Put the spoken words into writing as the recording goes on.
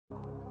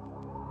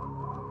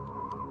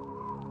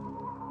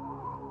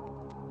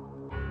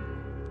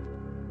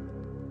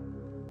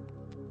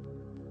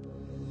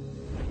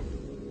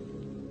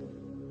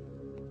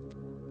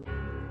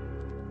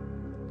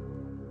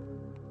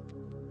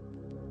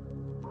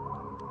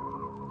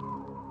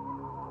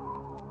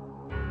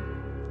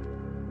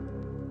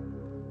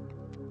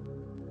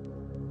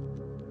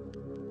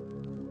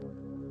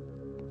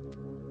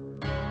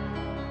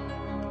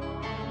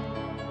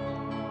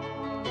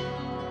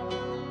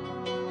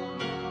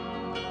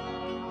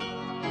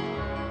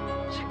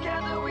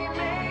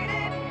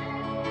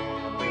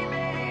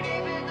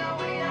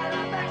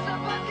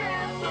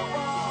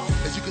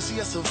see,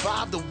 I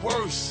survived the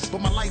worst,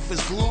 but my life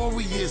is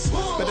glorious.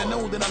 Better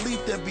know that I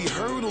leaped every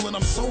hurdle and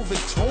I'm so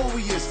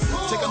victorious.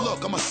 Take a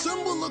look, I'm a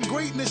symbol of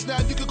greatness now,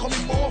 you can call me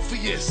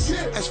Morpheus.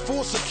 As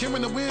for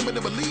securing the win,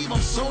 better believe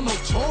I'm so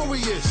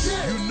notorious.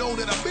 You know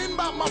that I've been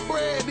about my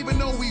bread, even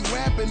though we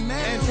rapping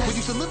now. We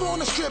used to live on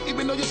the strip,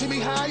 even though you see me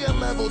higher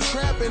level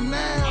trapping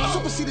now. I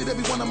superseded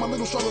every one of my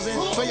little struggles and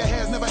failure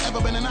has never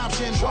ever been an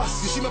option.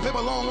 You see my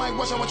paper long like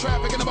rush hour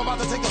traffic and I'm about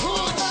to take the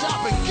hood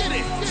shopping. Get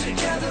it!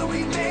 Together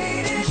we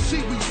made it. You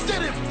see, we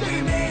did it.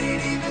 We made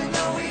it even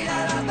though we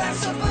had our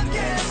backs up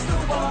against the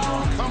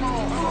wall. Come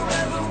on.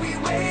 Forever we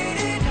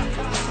waited,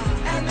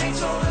 and they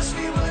told us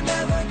we were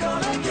never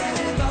gonna get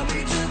it, but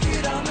we took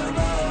it on the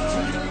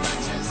road,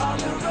 on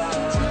the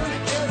road,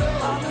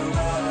 on the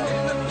road,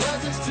 in the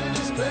presence to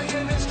this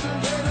pagan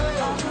instrumental,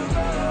 on the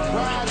road.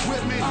 Ride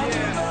with me,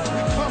 yeah.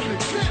 We come to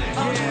get it.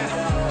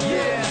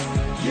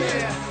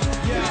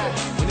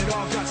 When it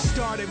all got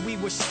started, we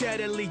were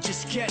steadily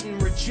just getting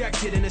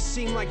rejected, and it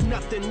seemed like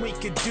nothing we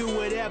could do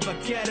would ever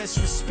get us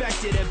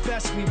respected. At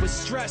best we were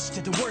stressed,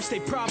 at the worst they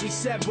probably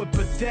said we're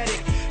pathetic.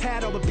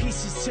 Had all the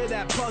pieces to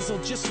that puzzle,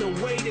 just no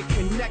way to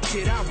connect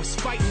it. I was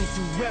fighting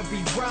through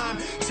every rhyme,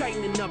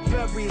 tightening up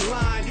every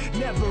line,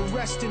 never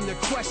resting to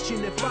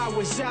question if I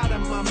was out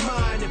of my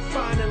mind. It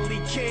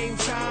finally came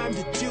time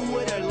to do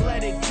it or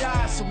let it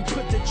die, so we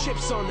put the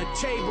chips on the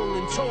table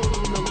and told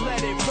them to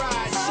let it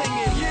ride,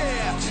 singing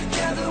yeah.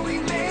 Together we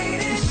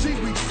made You it. see,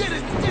 we did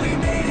it. We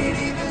made it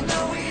even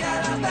though we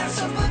had our backs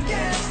up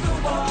against the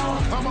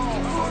wall. Come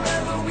on.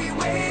 Forever we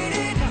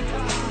waited,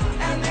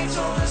 and they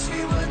told us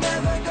we were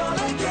never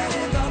gonna get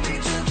it, but we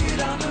took it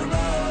on the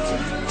road,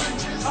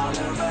 on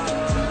the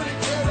road,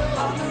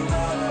 on the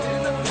road,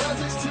 in the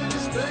presence to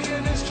this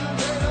pagan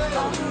instrumental,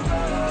 on the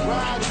road.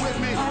 Ride with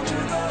me.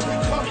 We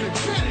come to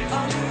get it.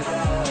 On the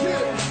road.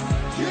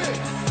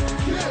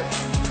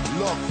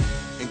 Look,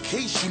 in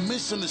case you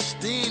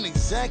misunderstand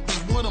exactly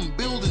what I'm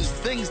building,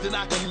 things that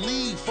I can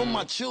leave for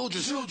my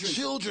children.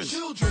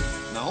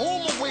 Now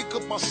on my wake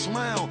up I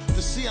smile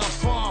to see how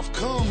far I've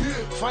come.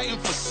 Fighting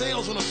for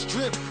sales on the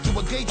strip to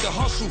a gate to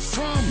hustle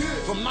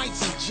from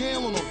nights in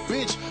jail on a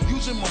bench,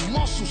 using my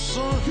muscle,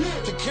 son,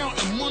 to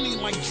counting money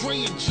like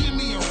Dre and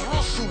Jimmy and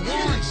Russell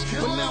once.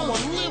 But now I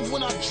live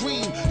when I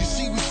dream. You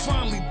see, we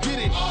finally did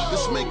it.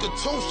 Let's make a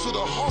toast to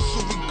the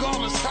hustle,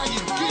 regardless how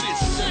you get it.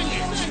 Sing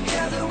it.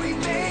 Together we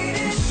made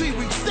You it. see,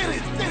 we did